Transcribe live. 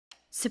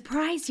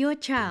Surprise your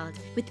child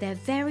with their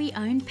very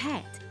own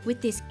pet with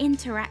this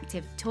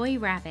interactive toy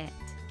rabbit.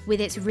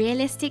 With its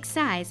realistic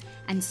size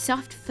and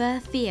soft fur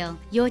feel,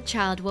 your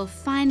child will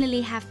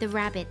finally have the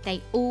rabbit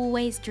they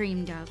always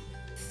dreamed of.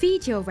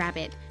 Feed your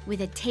rabbit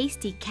with a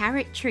tasty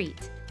carrot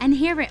treat and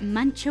hear it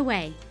munch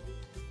away.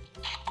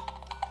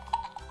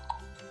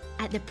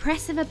 At the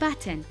press of a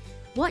button,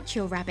 watch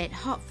your rabbit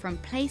hop from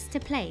place to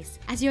place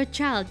as your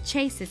child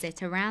chases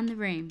it around the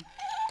room.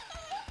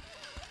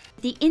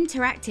 The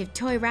interactive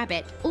toy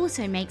rabbit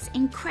also makes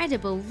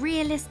incredible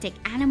realistic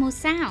animal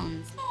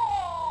sounds.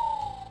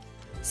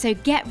 So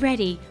get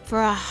ready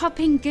for a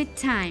hopping good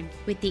time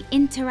with the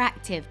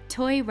interactive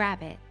toy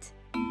rabbit.